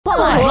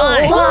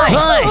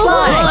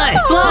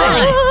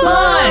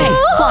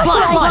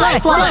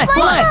fly, fly,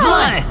 fly,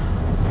 fly.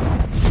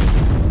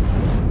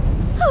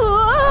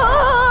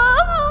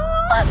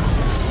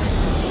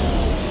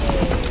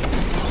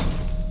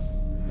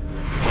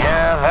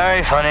 Yeah,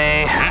 very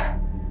funny.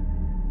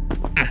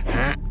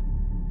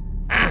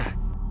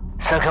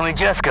 So can we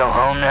just go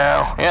home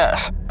now?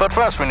 Yes, but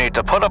first we need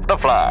to put up the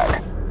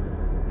flag.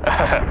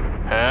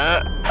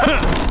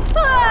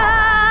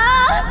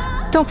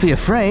 Don't be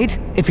afraid.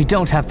 If you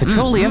don't have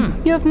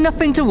petroleum, you have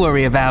nothing to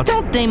worry about.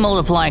 Don't they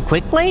multiply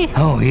quickly?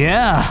 Oh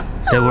yeah,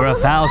 there were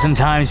 1,000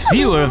 times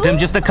fewer of them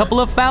just a couple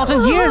of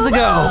thousand years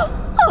ago.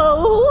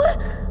 Oh,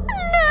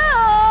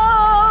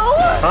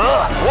 no!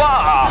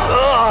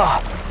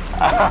 Wow!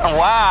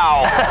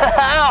 Wow!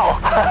 Ow!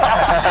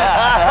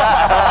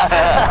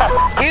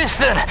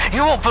 Houston,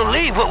 you won't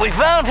believe what we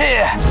found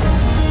here.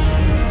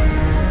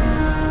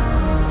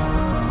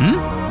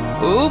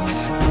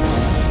 Oops.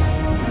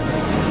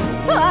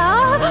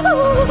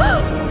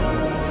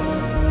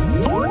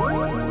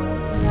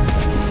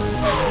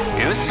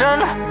 Houston,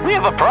 we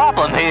have a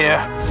problem here.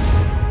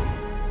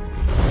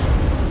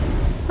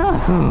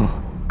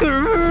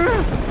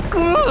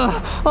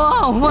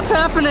 Oh, what's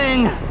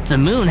happening? The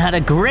moon had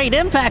a great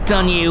impact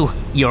on you,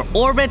 your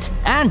orbit,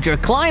 and your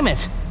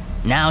climate.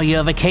 Now you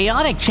have a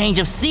chaotic change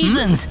of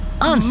seasons,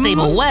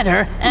 unstable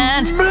weather,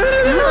 and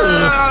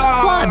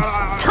floods,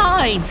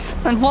 tides.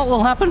 And what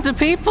will happen to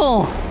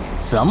people?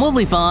 Some will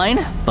be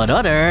fine, but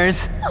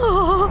others...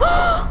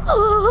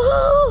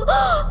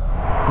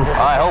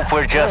 I hope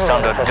we're just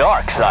on the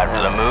dark side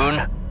of the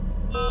moon.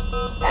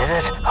 Is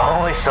it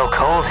always so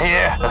cold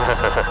here?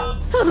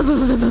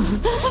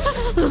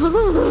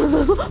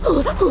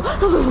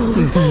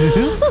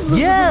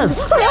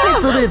 Yes,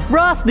 it's a bit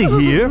frosty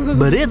here,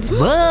 but it's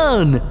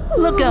fun.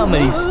 Look how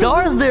many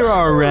stars there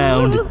are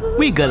around.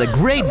 We got a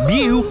great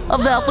view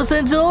of Alpha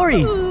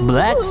Centauri,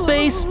 black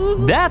space,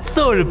 that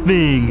sort of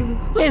thing.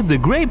 It's a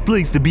great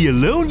place to be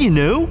alone, you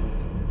know.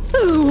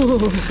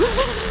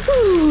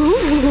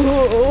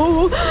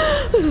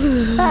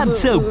 I'm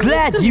so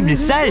glad you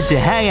decided to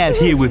hang out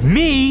here with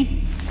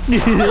me.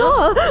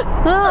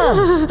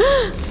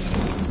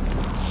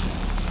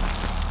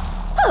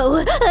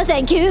 Oh,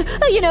 thank you.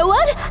 You know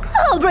what?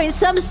 I'll bring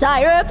some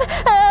syrup.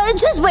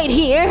 Just wait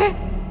here.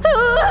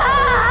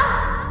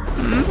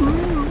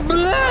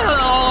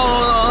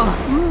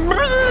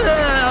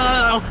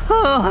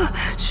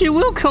 She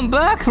will come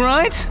back,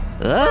 right?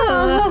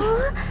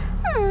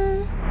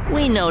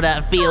 We know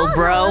that feel,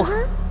 bro.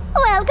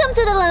 Welcome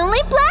to the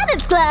Lonely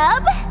Planets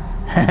Club.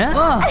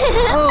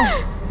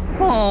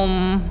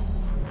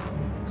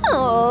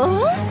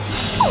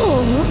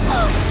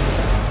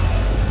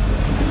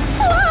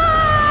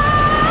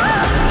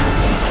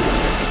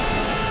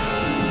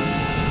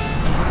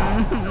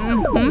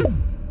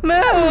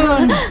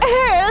 Man,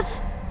 Earth,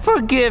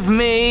 forgive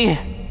me.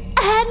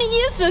 and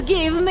you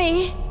forgive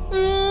me.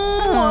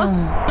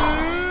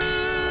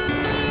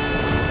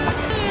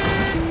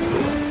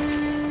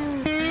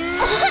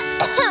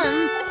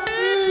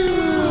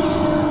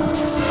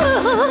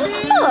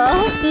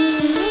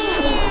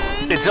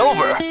 It's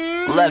over.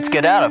 Let's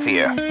get out of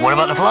here. What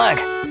about the flag?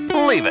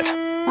 Leave it.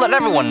 Let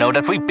everyone know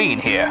that we've been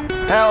here.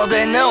 How would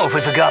they know if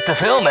we forgot to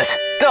film it?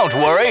 Don't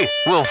worry,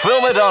 we'll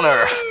film it on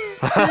Earth.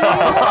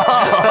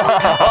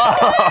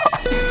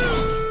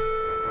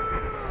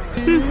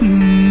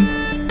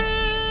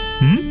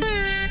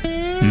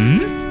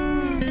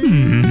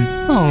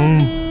 Oh.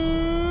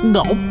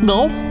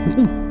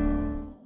 No.